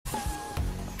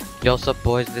Yo, what's up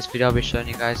boys? In this video I'll be showing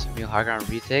you guys some new high ground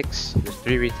retakes. There's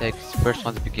 3 retakes. First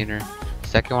one's beginner,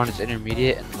 second one is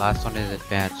intermediate, and the last one is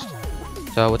advanced.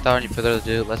 So without any further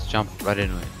ado, let's jump right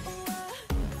into it.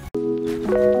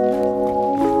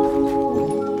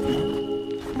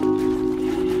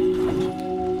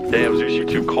 Damn, Zeus, you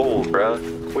too cold, bruh.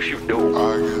 What you doing?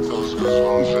 I get those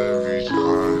goosebumps every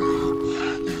time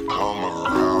you come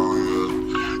around,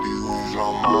 yeah. You lose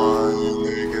your mind, you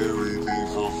make everything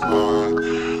feel fine.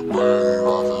 Worry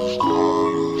about those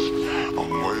corners, I'm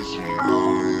way too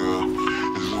young,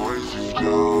 yeah. It's way too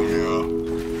young,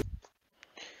 yeah.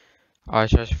 Alright,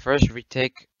 so as your first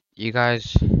retake, you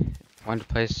guys want to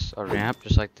place a ramp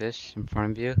just like this in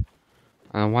front of you.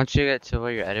 And once you get to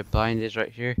where your edit blind is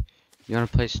right here, you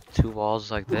want to place 2 walls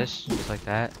like this, just like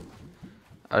that.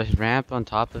 A ramp on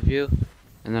top of you,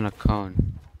 and then a cone.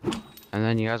 And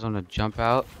then you guys want to jump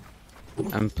out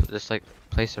and just like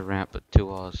place a ramp with 2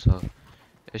 walls. So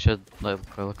it should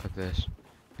look like this.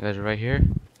 You guys are right here,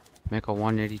 make a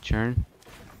 180 turn,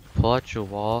 pull out your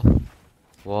wall,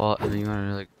 and then you want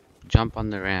to like jump on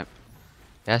the ramp.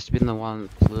 It has to be in the one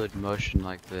fluid motion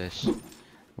like this.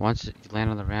 Once you land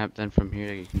on the ramp, then from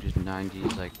here you can do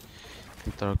 90s, like you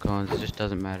can throw cones. It just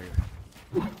doesn't matter.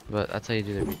 But that's how you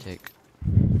do the retake.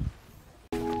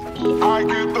 I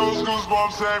get those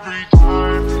goosebumps every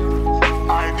time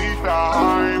I need the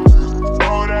hype,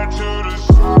 throw that to the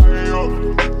side, yo.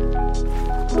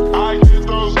 I get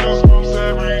those goosebumps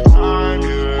every time,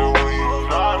 yeah, when you're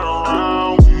not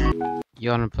around. You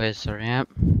want to place a ramp,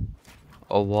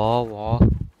 a wall,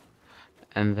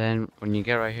 and then when you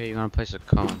get right here, you want to place a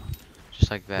cone,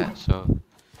 just like that. So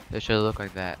it should look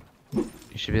like that.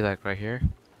 You should be like right here,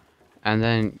 and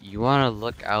then you want to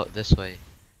look out this way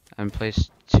and place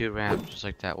 2 ramps just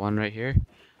like that. One right here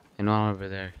and one over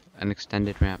there, an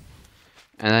extended ramp.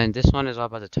 And then this one is all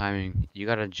about the timing. You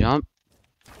gotta jump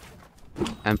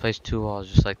and place 2 walls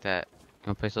just like that. You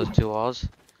want to place those 2 walls.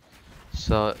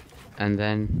 So, and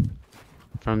then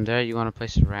from there you want to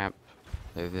place a ramp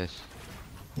like this.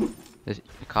 I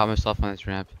caught myself on this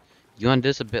ramp. You want to do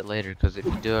this a bit later, because if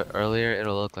you do it earlier,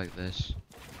 it'll look like this.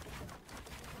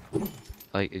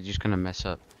 Like, it's just gonna mess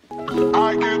up.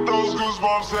 I get those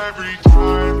goosebumps every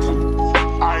time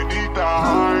I need the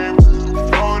hype,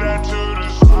 throw that to the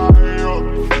side, yo.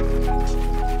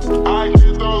 I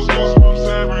get those goosebumps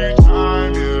every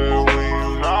time, yeah, when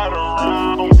you're not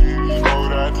around, throw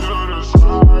that to the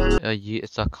side.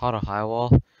 It's called a high wall.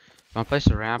 You want to place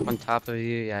a ramp on top of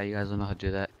you. Yeah, you guys don't know how to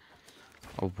do that.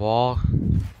 A wall,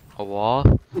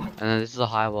 and then this is a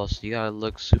high wall, so you gotta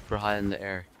look super high in the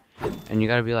air. And you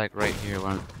gotta be like right here,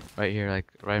 like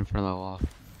right in front of the wall.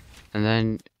 And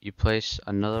then you place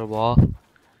another wall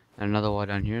and another wall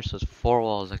down here, so it's 4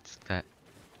 walls like that.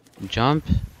 Jump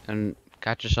and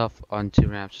catch yourself on 2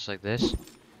 ramps just like this.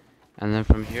 And then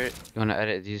from here, you wanna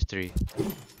edit these 3,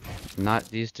 not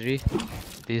these 3,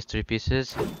 these 3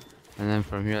 pieces. And then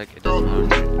from here, like, it doesn't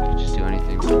matter, you can just do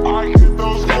anything. I get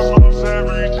those goosebumps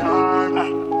every time.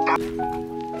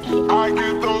 I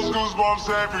get those goosebumps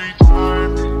every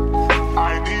time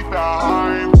I need the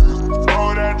hype,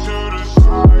 throw that to the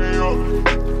side, yo.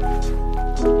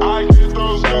 I get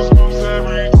those goosebumps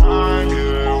every time,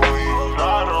 yeah.